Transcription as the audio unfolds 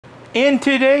In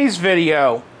today's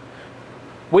video,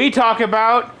 we talk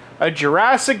about a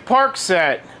Jurassic Park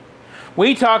set.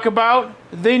 We talk about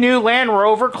the new Land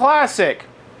Rover Classic.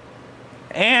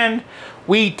 And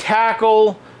we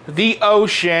tackle the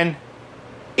ocean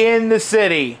in the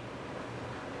city.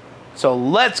 So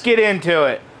let's get into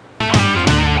it.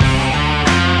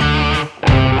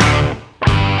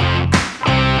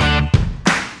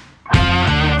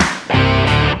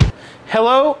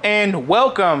 Hello and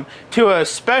welcome to a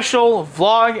special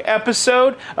vlog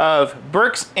episode of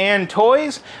Bricks and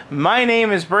Toys. My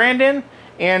name is Brandon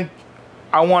and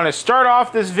I want to start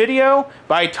off this video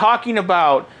by talking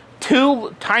about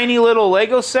two tiny little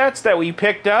Lego sets that we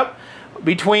picked up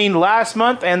between last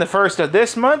month and the first of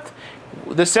this month.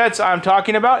 The sets I'm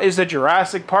talking about is the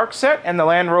Jurassic Park set and the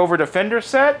Land Rover Defender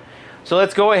set. So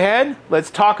let's go ahead, let's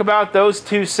talk about those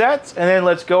two sets, and then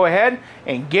let's go ahead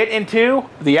and get into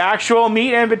the actual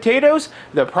meat and potatoes,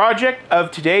 the project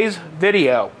of today's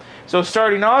video. So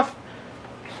starting off,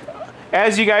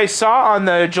 as you guys saw on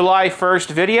the July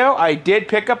 1st video, I did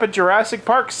pick up a Jurassic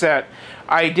Park set.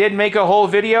 I did make a whole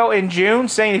video in June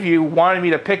saying if you wanted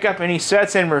me to pick up any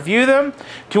sets and review them,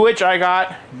 to which I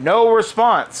got no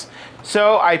response.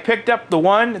 So I picked up the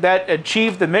one that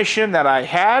achieved the mission that I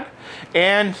had,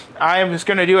 and I'm just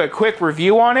going to do a quick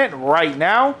review on it right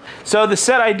now. So the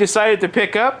set I decided to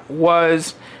pick up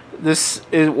was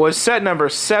set number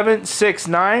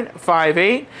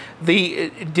 76958, the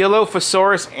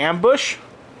Dilophosaurus Ambush.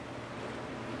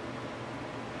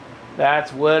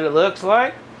 That's what it looks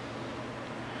like.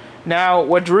 Now,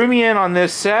 what drew me in on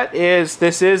this set is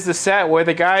this is the set where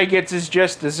the guy gets his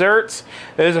just desserts.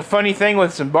 There's a funny thing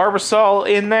with some Barbasol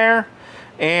in there.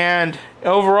 And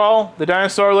overall, the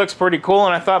dinosaur looks pretty cool,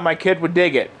 and I thought my kid would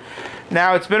dig it.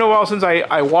 Now, it's been a while since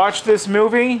I watched this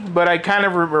movie, but I kind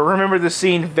of remember the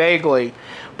scene vaguely.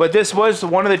 But this was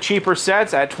one of the cheaper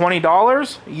sets at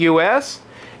 $20 US.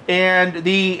 And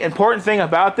the important thing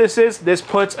about this is this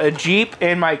puts a Jeep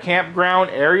in my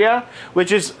campground area,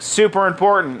 which is super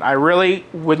important. I really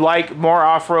would like more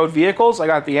off-road vehicles. I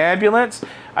got the ambulance,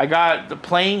 I got the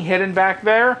plane hidden back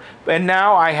there, and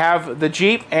now I have the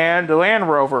Jeep and the Land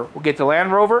Rover. We'll get to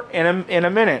Land Rover in a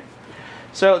minute.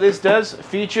 So this does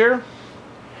feature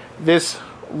this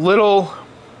little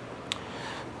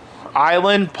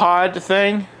island pod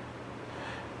thing,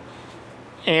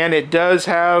 and it does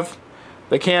have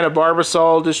the can of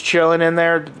Barbasol just chilling in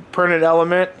there, printed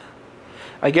element.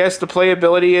 I guess the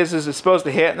playability is it's supposed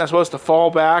to hit and it's supposed to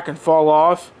fall back and fall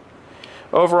off.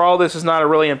 Overall, this is not a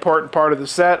really important part of the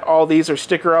set. All these are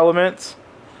sticker elements.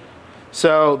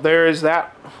 So there is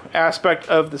that aspect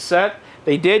of the set.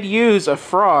 They did use a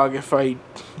frog, if I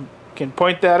can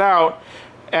point that out,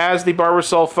 as the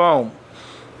Barbasol foam.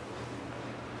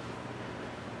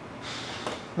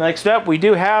 Next up, we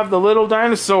do have the little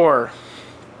dinosaur,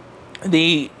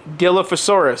 the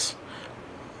Dilophosaurus.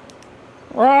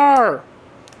 Roar!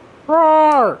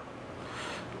 Roar!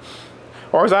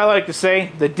 Or as I like to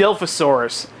say, the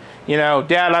Dilphosaurus. You know,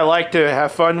 Dad, I like to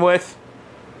have fun with.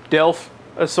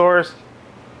 Dilphosaurus.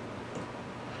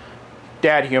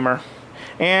 Dad humor.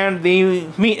 And the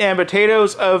meat and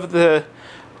potatoes of the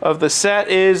set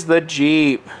is the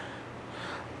Jeep.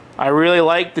 I really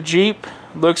like the Jeep.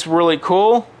 Looks really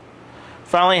cool.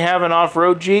 Finally have an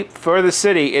off-road Jeep for the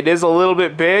city. It is a little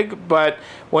bit big, but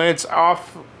when it's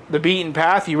off the beaten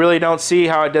path, you really don't see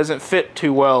how it doesn't fit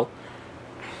too well.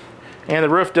 And the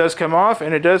roof does come off,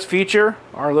 and it does feature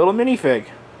our little minifig.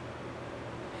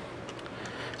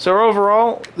 So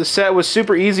overall, the set was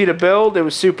super easy to build. It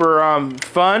was super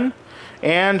fun,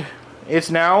 and it's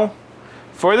now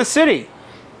for the city.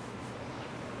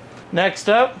 Next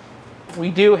up,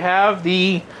 we do have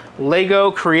the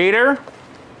Lego Creator.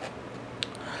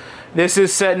 This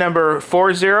is set number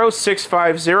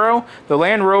 40650, the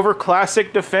Land Rover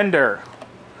Classic Defender.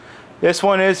 This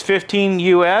one is $15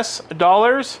 US,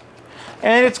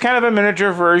 and it's kind of a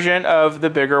miniature version of the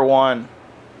bigger one.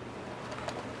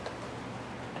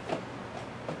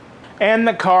 And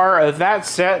the car of that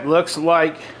set looks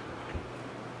like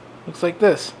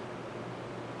this.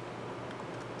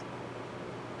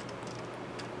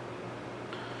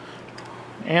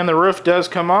 And the roof does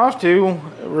come off to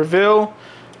reveal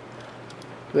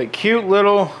the cute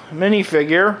little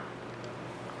minifigure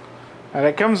that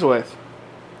it comes with.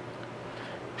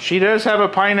 She does have a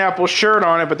pineapple shirt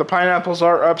on it, but the pineapples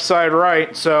are upside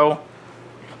right, so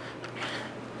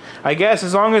I guess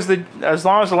as long as the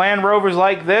Land Rover's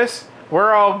like this,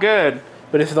 we're all good.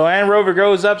 But if the Land Rover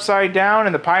goes upside down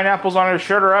and the pineapples on her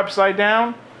shirt are upside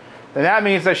down, then that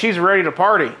means that she's ready to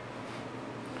party.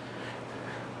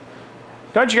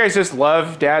 Don't you guys just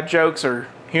love dad jokes or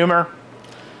humor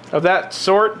of that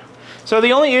sort? So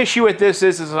the only issue with this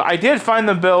is I did find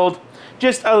the build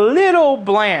just a little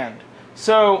bland.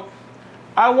 So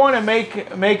I want to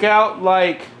make out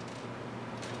like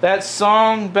that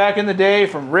song back in the day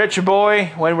from Rich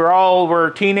Boy when we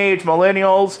were teenage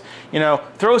millennials. You know,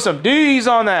 throw some D's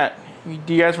on that.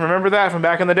 Do you guys remember that from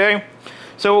back in the day?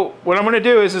 So what I'm going to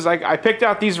do is I picked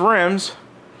out these rims,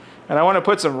 and I want to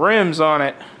put some rims on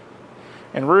it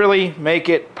and really make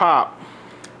it pop.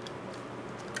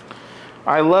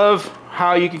 I love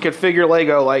how you can configure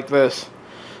Lego like this,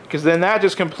 because then that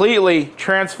just completely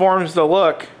transforms the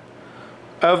look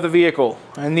of the vehicle.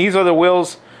 And these are the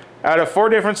wheels out of 4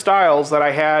 different styles that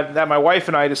I had, that my wife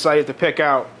and I decided to pick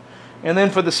out. And then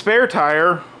for the spare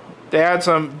tire, to add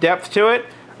some depth to it,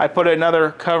 I put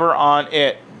another cover on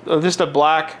it. Just a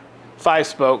black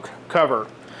 5-spoke cover.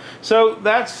 So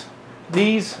that's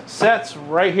these sets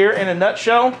right here in a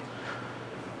nutshell.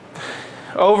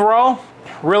 Overall,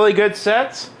 really good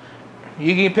sets.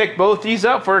 You can pick both these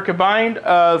up for a combined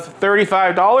of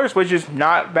 $35, which is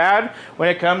not bad when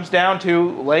it comes down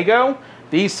to Lego.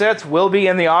 These sets will be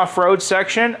in the off-road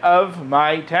section of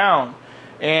my town.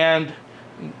 And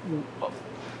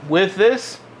with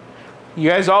this, you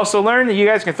guys also learned that you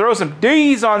guys can throw some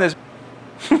D's on this.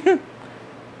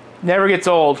 Never gets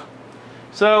old.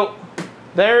 So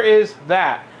there is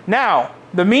that. Now,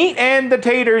 the meat and the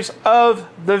taters of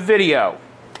the video.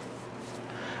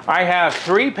 I have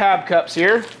 3 PAB cups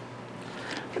here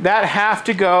that have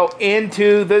to go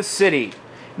into the city.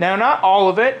 Now, not all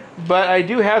of it, but I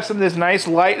do have some of this nice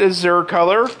light azure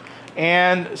color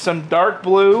and some dark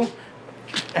blue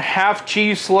half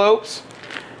cheese slopes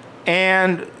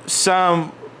and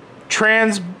some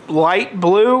trans light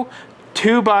blue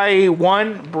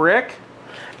 2x1 brick.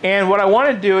 And what I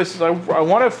want to do is I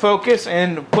want to focus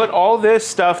and put all this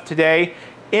stuff today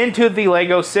into the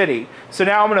Lego City. So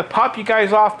now I'm going to pop you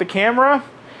guys off the camera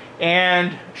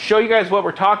and show you guys what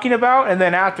we're talking about, and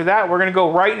then after that we're going to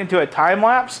go right into a time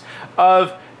lapse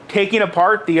of taking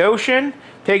apart the ocean,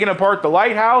 taking apart the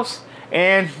lighthouse,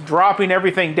 and dropping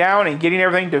everything down and getting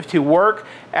everything to work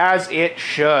as it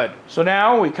should. So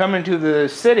now we come into the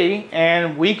city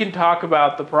and we can talk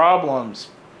about the problems.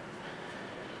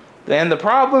 Then the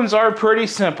problems are pretty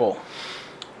simple.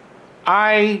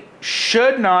 I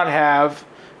should not have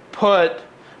put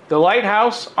the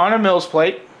lighthouse on a Mills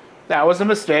plate. That was a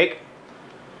mistake.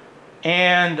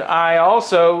 And I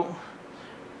also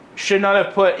should not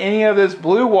have put any of this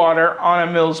blue water on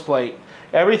a Mills plate.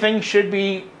 Everything should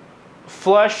be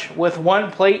flush with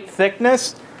 1 plate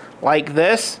thickness like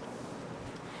this.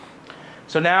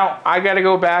 So now I got to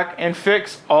go back and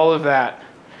fix all of that.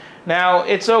 Now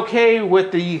it's okay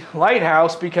with the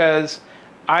lighthouse because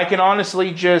I can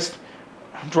honestly just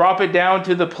drop it down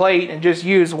to the plate and just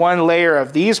use 1 layer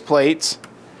of these plates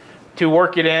to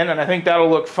work it in, and I think that'll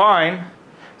look fine.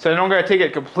 So I don't got to take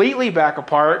it completely back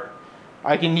apart.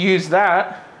 I can use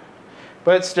that,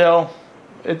 but still,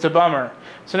 it's a bummer.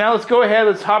 So now let's go ahead,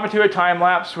 let's hop into a time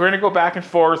lapse. We're going to go back and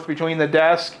forth between the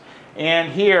desk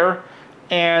and here,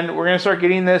 and we're going to start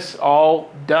getting this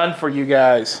all done for you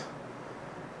guys.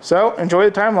 So enjoy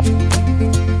the time lapse.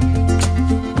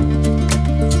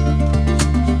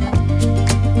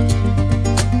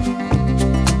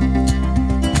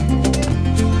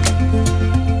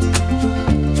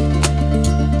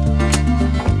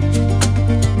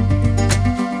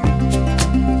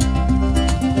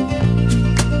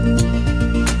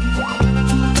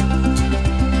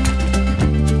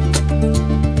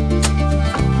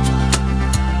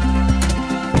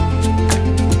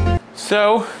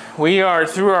 So we are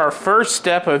through our first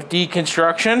step of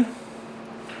deconstruction.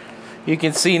 You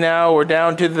can see now we're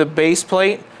down to the base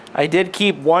plate. I did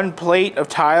keep 1 plate of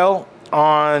tile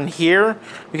on here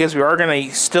because we are going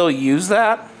to still use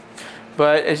that.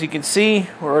 But as you can see,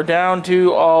 we're down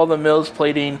to all the Mills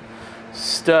plating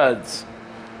studs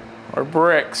or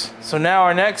bricks. So now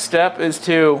our next step is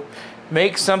to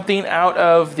make something out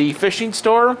of the fishing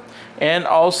store and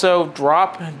also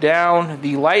drop down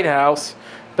the lighthouse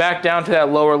back down to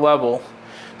that lower level.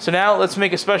 So now let's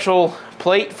make a special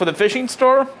plate for the fishing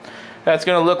store that's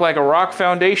going to look like a rock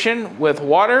foundation with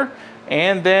water,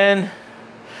 and then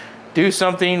do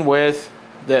something with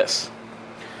this.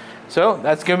 So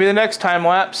that's going to be the next time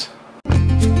lapse.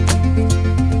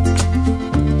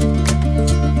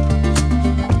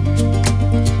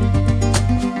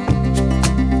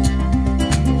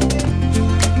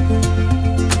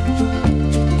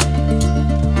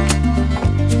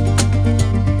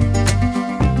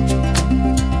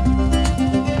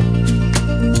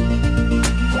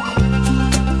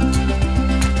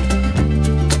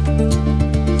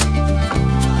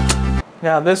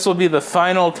 Now this will be the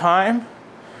final time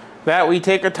that we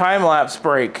take a time-lapse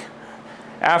break.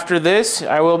 After this,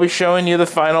 I will be showing you the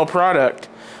final product.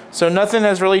 So nothing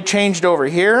has really changed over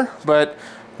here, but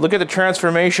look at the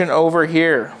transformation over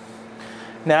here.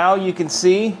 Now you can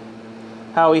see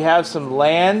how we have some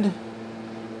land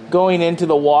going into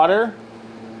the water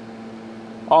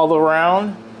all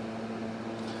around.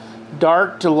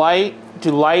 Dark to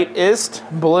lightest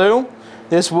blue.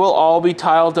 This will all be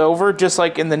tiled over, just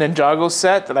like in the Ninjago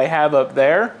set that I have up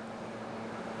there.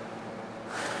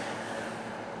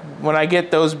 When I get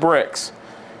those bricks.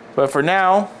 But for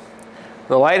now,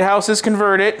 the lighthouse is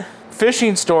converted,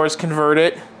 fishing store is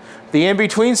converted, the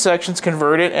in-between section's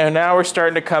converted, and now we're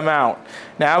starting to come out.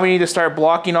 Now we need to start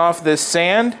blocking off this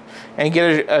sand and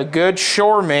get a good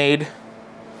shore made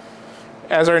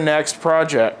as our next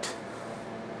project.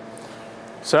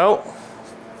 So,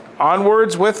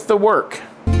 onwards with the work.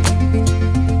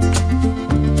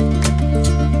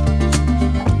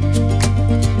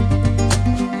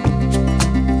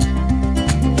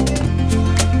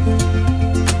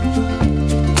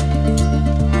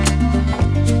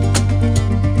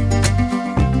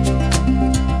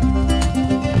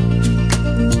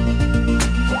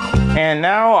 And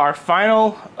now our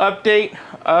final update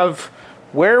of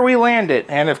where we landed.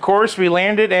 And of course we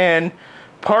landed in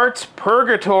parts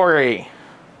purgatory.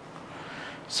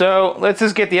 So let's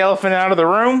just get the elephant out of the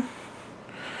room.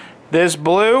 This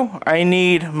blue, I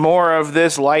need more of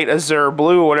this light azure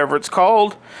blue, whatever it's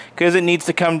called, because it needs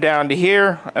to come down to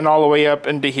here and all the way up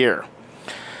into here.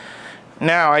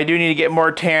 Now I do need to get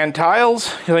more tan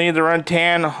tiles, because I need to run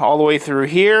tan all the way through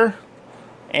here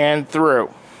and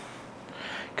through.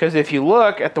 Because if you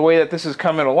look at the way that this is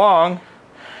coming along,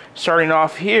 starting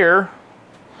off here,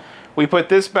 we put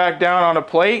this back down on a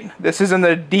plate. This is in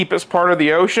the deepest part of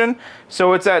the ocean,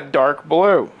 so it's that dark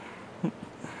blue.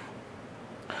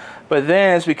 But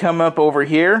then as we come up over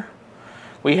here,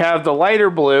 we have the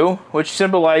lighter blue, which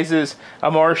symbolizes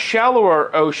a more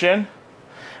shallower ocean.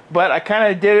 But I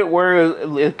kind of did it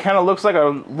where it kind of looks like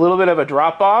a little bit of a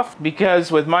drop-off,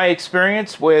 because with my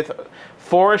experience with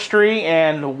forestry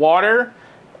and water,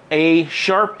 a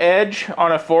sharp edge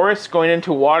on a forest going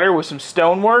into water with some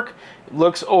stonework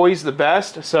looks always the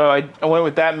best. So I went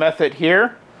with that method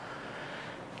here.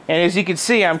 And as you can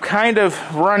see, I'm kind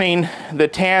of running the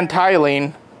tan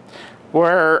tiling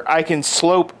where I can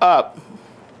slope up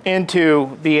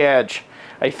into the edge.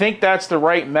 I think that's the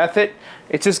right method.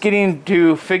 It's just getting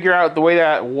to figure out the way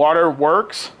that water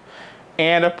works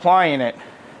and applying it.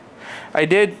 I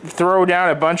did throw down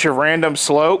a bunch of random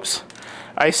slopes.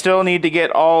 I still need to get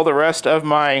all the rest of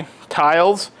my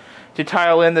tiles to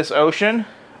tile in this ocean,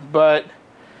 but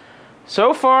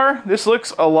so far this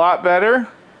looks a lot better.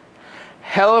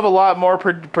 Hell of a lot more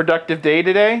productive day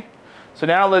today. So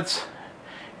now let's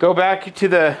go back to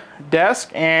the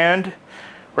desk and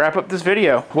wrap up this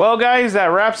video. Well guys, that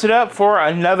wraps it up for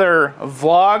another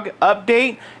vlog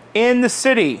update in the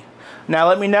city. Now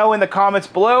let me know in the comments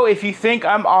below if you think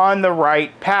I'm on the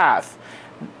right path.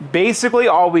 Basically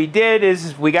all we did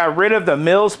is we got rid of the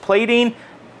mills plating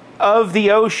of the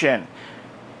ocean.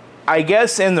 I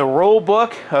guess in the rule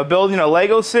book of building a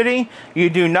Lego city,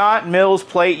 you do not mills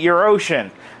plate your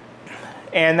ocean.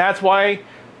 And that's why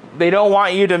they don't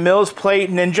want you to mills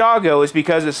plate Ninjago, is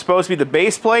because it's supposed to be the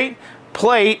base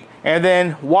plate, and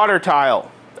then water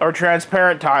tile, or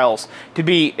transparent tiles to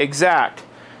be exact.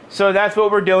 So that's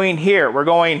what we're doing here. We're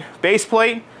going base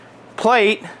plate,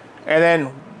 and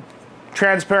then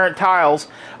transparent tiles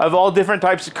of all different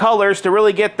types of colors to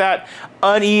really get that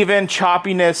uneven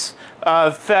choppiness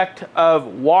effect of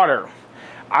water.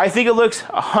 I think it looks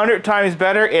 100 times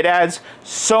better. It adds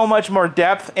so much more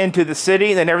depth into the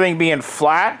city than everything being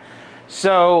flat.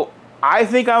 So I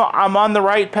think I'm on the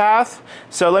right path.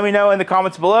 So let me know in the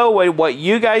comments below what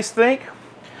you guys think.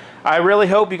 I really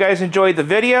hope you guys enjoyed the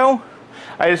video.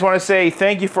 I just want to say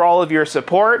thank you for all of your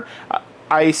support.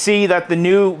 I see that the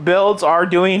new builds are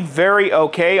doing very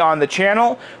okay on the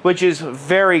channel, which is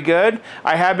very good.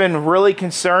 I have been really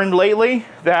concerned lately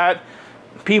that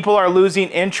people are losing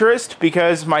interest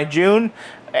because my June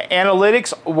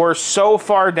analytics were so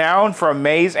far down from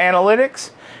May's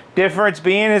analytics. Difference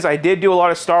being is I did do a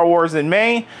lot of Star Wars in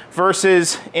May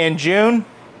versus in June.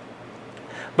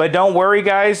 But don't worry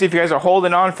guys, if you guys are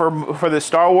holding on for the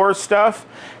Star Wars stuff,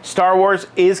 Star Wars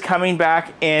is coming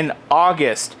back in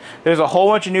August. There's a whole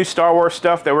bunch of new Star Wars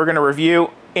stuff that we're going to review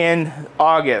in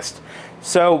August.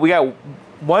 So we got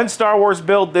one Star Wars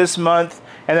build this month,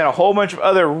 and then a whole bunch of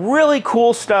other really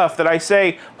cool stuff that I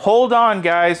say, hold on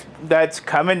guys, that's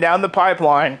coming down the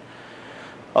pipeline.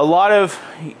 A lot of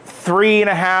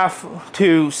 3.5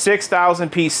 to 6,000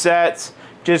 piece sets,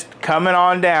 just coming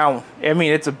on down. I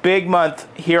mean, it's a big month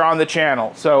here on the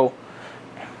channel. So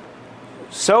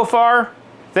far,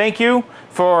 thank you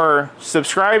for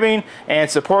subscribing and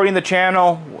supporting the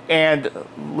channel and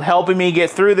helping me get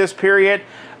through this period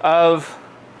of,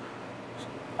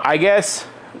 I guess,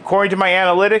 according to my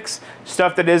analytics,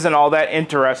 stuff that isn't all that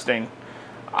interesting.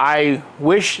 I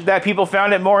wish that people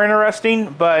found it more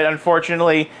interesting, but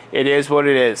unfortunately, it is what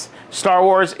it is. Star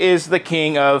Wars is the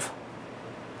king of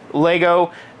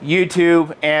Lego,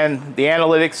 YouTube, and the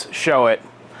analytics show it.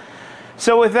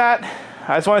 So with that,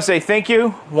 I just want to say thank you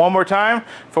one more time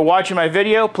for watching my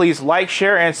video. Please like,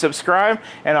 share, and subscribe.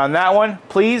 And on that one,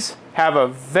 please have a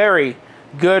very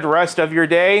good rest of your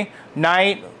day,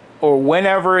 night, or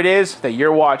whenever it is that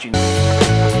you're watching.